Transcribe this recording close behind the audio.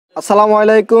আসসালামু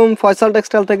আলাইকুম ফয়সাল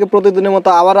টেক্সটাইল থেকে প্রতিদিনের মতো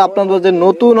আবার আপনাদের যে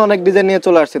নতুন অনেক ডিজাইন নিয়ে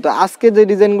চলে আসছে। তো আজকে যে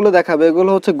ডিজাইনগুলো দেখাবে এগুলো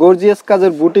হচ্ছে গর্জিয়াস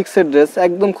কাজের বুটিক্সের ড্রেস,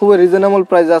 একদম খুবই রিজনেবল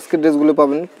প্রাইসে আজকে ড্রেসগুলো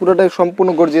পাবেন, পুরোটাই সম্পূর্ণ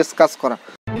গর্জিয়াস কাজ করা।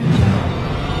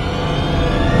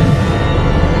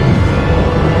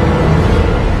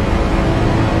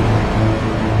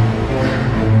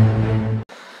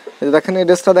 এই যে দেখেন এই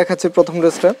ড্রেসটা দেখাচ্ছি, প্রথম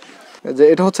ড্রেসটা যে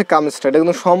এটা হচ্ছে কামিজটা, এটা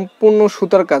কিন্তু সম্পূর্ণ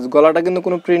সুতার কাজ, গলাটা কিন্তু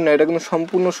কোনো প্রিন্ট না, এটা কিন্তু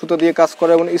সম্পূর্ণ সুতো দিয়ে কাজ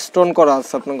করা এবং স্টোন করা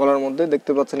আছে। আপনার গলার মধ্যে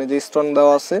দেখতে পাচ্ছেন এই যে স্টোন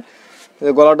দেওয়া আছে,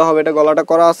 যে গলাটা হবে এটা গলাটা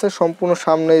করা আছে সম্পূর্ণ,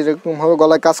 সামনে এরকম ভাবে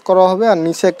গলায় কাজ করা হবে আর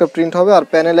নিচে একটা প্রিন্ট হবে আর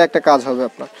প্যানেলে একটা কাজ হবে।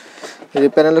 আপনার এই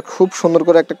প্যানেলে খুব সুন্দর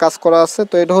করে একটা কাজ করা আছে।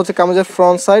 তো এটা হচ্ছে কামিজের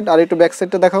ফ্রন্ট সাইড, আর একটু ব্যাক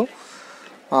সাইডটা দেখাও।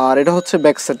 আর এটা হচ্ছে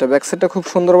ব্যাক সাইডটা খুব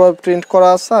সুন্দরভাবে প্রিন্ট করা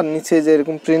আছে আর নিচে যে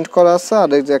এরকম প্রিন্ট করা আছে আর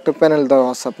এই যে একটা প্যানেল দেওয়া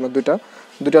আছে, আপনার দুইটা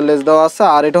লেস দেওয়া আছে।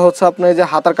 আর এটা হচ্ছে আপনার এই যে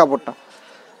হাতার কাপড়টা,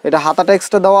 এটা হাতাটা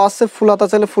এক্সট্রা দেওয়া আছে, ফুল হাতা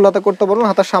চাইলে ফুল হাতা করতে পারবেন,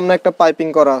 হাতার সামনে একটা পাইপিং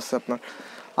করা আছে আপনার।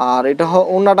 আর এটা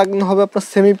ওড়নাটা কিন্তু হবে আপনার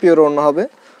সেমি পিওর ওড়না হবে,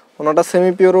 ওড়নাটা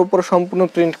সেমি পিওরের উপর সম্পূর্ণ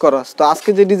প্রিন্ট করা আছে। তো আজকে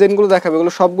যে ডিজাইনগুলো দেখাবে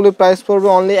এগুলো সবগুলো প্রাইস পড়বে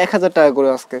অনলি 1000 টাকা করে।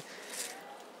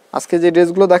 আজকে যে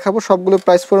ড্রেসগুলো দেখাবো সবগুলো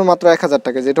প্রাইস পড়বে মাত্র 1000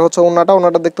 টাকা। যেটা হচ্ছে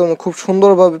ওড়নাটা দেখতে খুব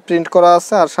সুন্দরভাবে প্রিন্ট করা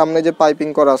আছে আর সামনে যে পাইপিং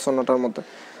করা আছে ওড়নাটার মধ্যে,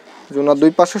 ওড়নার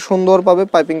দুই পাশে সুন্দরভাবে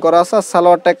পাইপিং করা আছে। আর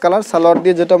সালোয়ারটা এক কালার, সালোয়ার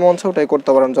দিয়ে যেটা মন চায় ওটাই করতে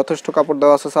পারেন, যথেষ্ট কাপড়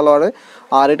দেওয়া আছে সালোয়ারে।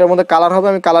 আর এটার মধ্যে কালার হবে,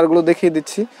 আমি কালারগুলো দেখিয়ে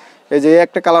দিচ্ছি। এই যে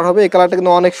একটা কালার হবে, এই কালারটা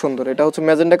কিন্তু অনেক সুন্দর, এটা হচ্ছে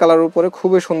ম্যাজেন্ডা কালারের উপরে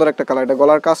খুবই সুন্দর একটা কালার, এটা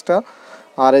গলার কাজটা।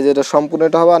 আর এই যে এটা সম্পূর্ণ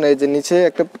এটা হবে, আর এই যে নিচে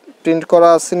একটা প্রিন্ট করা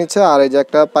আছে নিচে, আর এই যে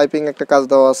একটা পাইপিং একটা কাজ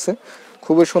দেওয়া আছে,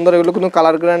 খুবই সুন্দর। এগুলো কিন্তু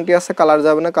কালার গ্যারান্টি আছে, কালার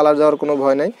যাবে না, কালার যাওয়ার কোনো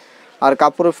ভয় নাই। আর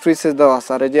কাপড়ের ফ্রি সাইজ দেওয়া আছে।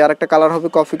 আর এই যে আরেকটা কালার হবে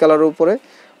কফি কালারের উপরে,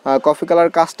 কফি কালার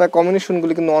কাজটা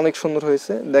কম্বিনেশনগুলি কিন্তু অনেক সুন্দর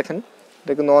হয়েছে, দেখেন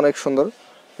এটা কিন্তু অনেক সুন্দর।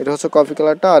 এটা হচ্ছে কফি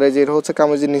কালারটা, আর এই যে এটা হচ্ছে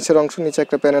কামিজের নিচের অংশ, নিচে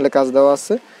একটা প্যানেলে কাজ দেওয়া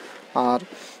আছে। আর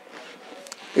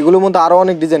এগুলোর মধ্যে আরও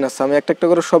অনেক ডিজাইন আছে, আমি একটা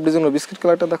করে সব ডিজাইনগুলো, বিস্কিট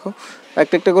কালারটা দেখো,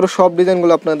 একটা করে সব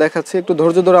ডিজাইনগুলো আপনার দেখাচ্ছি, একটু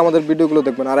ধৈর্য ধরে আমাদের ভিডিওগুলো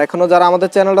দেখবেন। আর এখনও যারা আমাদের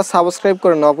চ্যানেলটা সাবস্ক্রাইব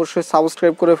করেন না অবশ্যই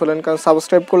সাবস্ক্রাইব করে ফেলেন, কারণ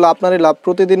সাবস্ক্রাইব করলে আপনারই লাভ,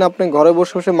 প্রতিদিন আপনি ঘরে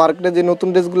বসে বসে মার্কেটে যে নতুন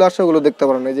ড্রেসগুলো আসে ওগুলো দেখতে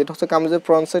পারেন। এই যেটা হচ্ছে কামিজের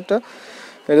ফ্রন্ট সাইডটা,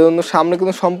 এর জন্য সামনে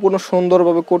কিন্তু সম্পূর্ণ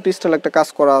সুন্দরভাবে কোটি স্টাইল একটা কাজ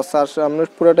করা আছে, আর সামনে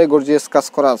পুরোটাই গর্জিয়াস কাজ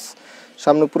করা আছে,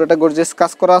 সামনে পুরোটা গর্জিয়াস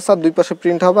কাজ করা আছে, আর দুই পাশে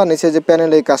প্রিন্ট হবে আর নিচে যে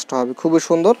প্যানেলে এই কাজটা হবে, খুবই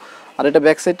সুন্দর। আর এটা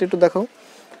ব্যাক সাইডটা একটু দেখো।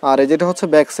 আর এই যেটা হচ্ছে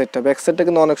ব্যাক সাইডটা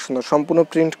কিন্তু অনেক সুন্দর, সম্পূর্ণ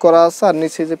প্রিন্ট করা আছে আর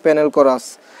নিচে যে প্যানেল করা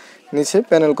আছে, নিচে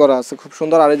প্যানেল করা আছে খুব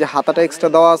সুন্দর। আর এই যে হাতাটা এক্সট্রা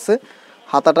দেওয়া আছে,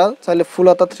 হাতাটা চাইলে ফুল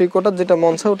হাতা 3/4 যেটা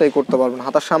মন চায় ওটাই করতে পারবেন।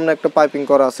 হাতার সামনে একটা পাইপিং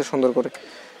করা আছে সুন্দর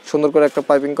করে একটা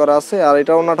পাইপিং করা আছে। আর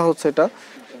এটা ওড়নাটা হচ্ছে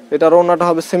এটার ওড়নাটা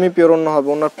হবে সেমি পিওর ওড়না হবে,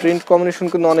 ওড়নার প্রিন্ট কম্বিনেশন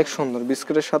কিন্তু অনেক সুন্দর,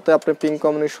 বিস্কিটের সাথে আপনার পিঙ্ক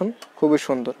কম্বিনেশন খুবই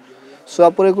সুন্দর। সো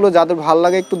আপুর এগুলো যাদের ভালো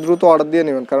লাগে একটু দ্রুত অর্ডার দিয়ে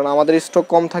নেবেন, কারণ আমাদের স্টক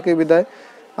কম থাকে বিদায়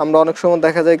আমরা অনেক সময়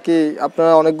দেখা যায় কি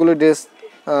আপনারা অনেকগুলো ড্রেস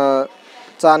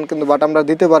চান কিন্তু বাট আমরা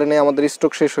দিতে পারি না, আমাদের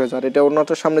স্টক শেষ হয়ে যায়। এটা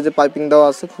ওড়নাটার সামনে যে পাইপিং দেওয়া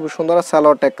আছে খুবই সুন্দর, আর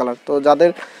সালোয়ার ট্যাগ কালার। তো যাদের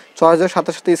চয়েসের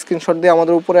সাথে সাথে স্ক্রিনশট দিয়ে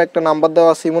আমাদের উপরে একটা নাম্বার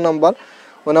দেওয়া আছে ইমো নাম্বার,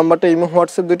 ওই নাম্বারটা ইমো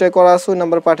হোয়াটসঅ্যাপ দুইটাই করা আছে, ওই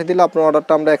নাম্বার পাঠিয়ে দিলে আপনার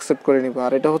অর্ডারটা আমরা অ্যাকসেপ্ট করে নিব।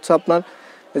 আর এটা হচ্ছে আপনার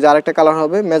এই যে আরেকটা কালার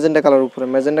হবে ম্যাজেন্ডা কালার উপরে,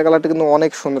 ম্যাজেন্ডা কালারটা কিন্তু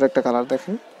অনেক সুন্দর একটা কালার,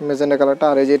 দেখেন ম্যাজেন্ডা কালারটা।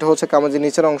 আর এই যে এটা হচ্ছে কামিজের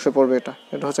নিচের অংশে পড়বে,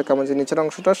 এটা হচ্ছে কামিজের নিচের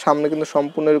অংশটা, সামনে কিন্তু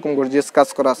সম্পূর্ণ এরকম গর্জিয়াস কাজ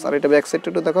করা আছে। আর এটা ব্যাক সাইডটা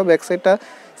একটু দেখো, ব্যাক সাইডটা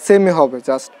সেমই হবে,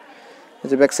 জাস্ট এই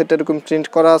যে ব্যাক সাইডটা এরকম প্রিন্ট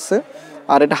করা আছে।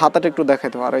 আর এটা হাতাটা একটু দেখাই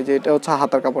দাও। আর এই যে এটা হচ্ছে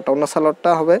হাতার কাপড়টা, ওড়না সালোয়ারটা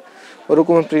হবে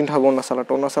ওরকম প্রিন্ট হবে, ওড়না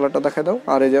সালোয়ারটা দেখাই দাও।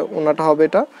 আর এই যে ওড়নাটা হবে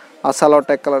এটা, আর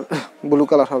সালোয়ারটা এক কালার ব্লু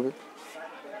কালার হবে।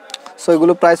 সো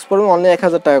এগুলো প্রাইস পড়বে অনলি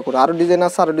 1000 টাকা করে। আরও ডিজাইন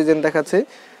আছে, আরও ডিজাইন দেখাচ্ছে।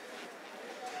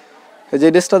 যে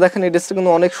ড্রেসটা দেখেন, এই ড্রেসটা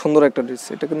কিন্তু অনেক সুন্দর একটা ড্রেস,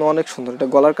 এটা কিন্তু অনেক সুন্দর। এটা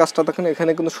গলার কাজটা দেখেন,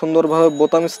 এখানে কিন্তু সুন্দরভাবে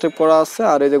বোতাম স্টেপ করা আছে।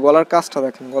 আর এই যে গলার কাজটা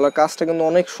দেখেন, গলার কাজটা কিন্তু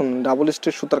অনেক সুন্দর, ডাবল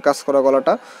স্টেপ সুতার কাজ করা,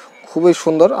 গলাটা খুবই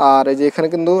সুন্দর। আর এই যে এখানে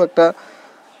কিন্তু একটা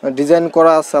ডিজাইন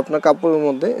করা আছে আপনার কাপড়ের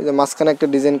মধ্যে, এই যে মাঝখানে একটা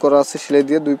ডিজাইন করা আছে সেলাই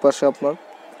দিয়ে, দুই পাশে আপনার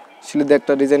সেলাই দিয়ে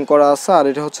একটা ডিজাইন করা আছে। আর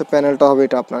এটা হচ্ছে প্যানেলটা হবে,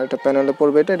 এটা আপনার এটা প্যানেলে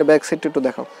পড়বে, এটা ব্যাক সাইডটা একটু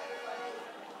দেখাও।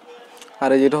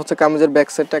 আর এই যেটা হচ্ছে কামিজের ব্যাক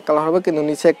সাইডটা এক কালার হবে, কিন্তু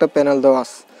নিচে একটা প্যানেল দেওয়া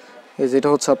আছে, এই যেটা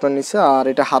হচ্ছে আপনার নিচে। আর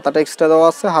এটা হাতাটা এক্সট্রা দেওয়া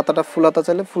আছে, হাতাটা ফুল হাতা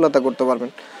চাইলে ফুল হাতা করতে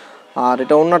পারবেন। আর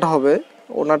এটা ওড়নাটা হবে,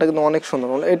 ওড়নাটা কিন্তু অনেক সুন্দর,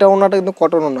 এটা ওড়নাটা কিন্তু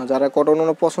কটন ওড়না, যারা কটন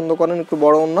ওড়না পছন্দ করেন একটু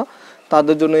বড় ওড়না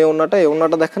তাদের জন্য এই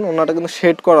ওড়নাটা দেখেন, ওড়নাটা কিন্তু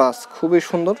শেড করা আছে খুবই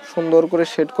সুন্দর করে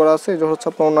শেড করা আছে, এটা হচ্ছে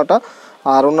আপনার ওড়নাটা।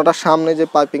 আর ওড়নাটার সামনে যে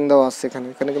পাইপিং দেওয়া আছে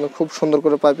এখানে কিন্তু খুব সুন্দর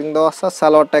করে পাইপিং দেওয়া আছে। আর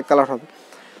সালোয়ারটা এক কালার হবে,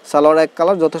 সালোয়ার এক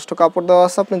কালার, যথেষ্ট কাপড় দেওয়া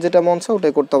আছে, আপনি যেটা মন চায়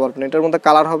ওটাই করতে পারবেন। এটার মধ্যে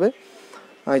কালার হবে,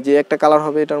 এই যে একটা কালার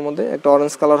হবে, এটার মধ্যে একটা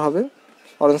অরেঞ্জ কালার হবে,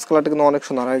 অরেঞ্জ কালারটা কিন্তু অনেক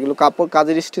সুন্দর। আর এগুলো কাপড়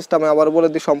কাজের স্টিচটা আমি আবার বলে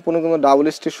দিই সম্পূর্ণ কিন্তু ডাবল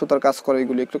স্টিচ সুতার কাজ করে,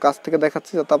 এগুলো একটু কাছ থেকে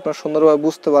দেখাচ্ছি যাতে আপনারা সুন্দরভাবে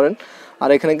বুঝতে পারেন। আর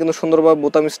এখানে কিন্তু সুন্দরভাবে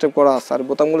বোতাম স্টেপ করা আছে, আর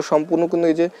বোতামগুলো সম্পূর্ণ কিন্তু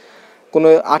এই যে কোনো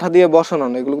আঠা দিয়ে বসানো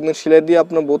না, এগুলো কিন্তু সেলাই দিয়ে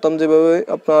আপনার বোতাম যেভাবে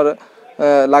আপনার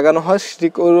লাগানো হয়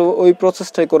ঠিক ওই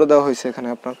প্রসেসটাই করে দেওয়া হয়েছে এখানে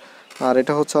আপনার। আর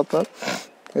এটা হচ্ছে আপনার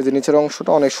এই যে নিচের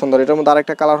অংশটা অনেক সুন্দর, এটার মধ্যে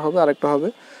আরেকটা কালার হবে, আরেকটা হবে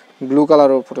ব্লু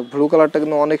কালারের উপরে। ব্লু কালারটা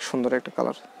কিন্তু অনেক সুন্দর একটা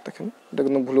কালার, দেখেন এটা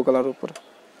কিন্তু ব্লু কালারের উপরে,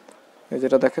 এই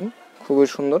যেটা দেখেন খুবই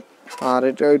সুন্দর। আর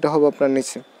এটা হবে আপনার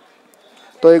নিচে।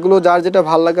 তো এগুলো যার যেটা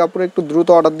ভালো লাগে আপনারা একটু দ্রুত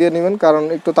অর্ডার দিয়ে নেবেন, কারণ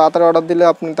একটু তাড়াতাড়ি অর্ডার দিলে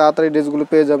আপনি তাড়াতাড়ি ড্রেসগুলো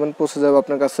পেয়ে যাবেন, পৌঁছে যাবে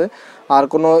আপনার কাছে। আর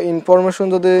কোনো ইনফরমেশন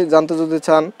যদি জানতে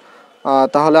চান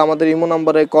তাহলে আমাদের ইমো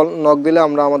নাম্বারে নক দিলে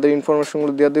আমরা আমাদের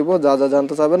ইনফরমেশনগুলো দিয়ে দেবো, যা যা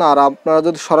জানতে চাবেন। আর আপনারা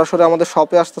যদি সরাসরি আমাদের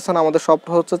শপে আসতে চান, আমাদের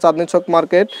শপটা হচ্ছে চাঁদনী চক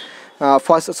মার্কেট,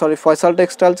 ফয়সাল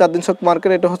টেক্সটাইল চাঁদনী চক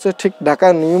মার্কেট। এটা হচ্ছে ঠিক ঢাকা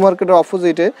নিউ মার্কেটের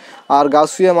অপোজিটে, আর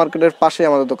গাউসিয়া মার্কেটের পাশেই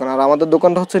আমাদের দোকান। আর আমাদের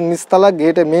দোকানটা হচ্ছে নিচতলা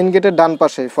গেটে, মেন গেটের ডান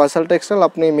পাশে ফয়সাল টেক্সটাইল।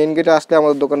 আপনি মেন গেটে আসলে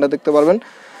আমাদের দোকানটা দেখতে পারবেন।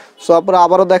 সো আপনারা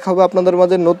আবারও দেখা হবে আপনাদের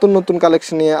মাঝে নতুন নতুন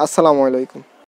কালেকশন নিয়ে। আসসালামু আলাইকুম।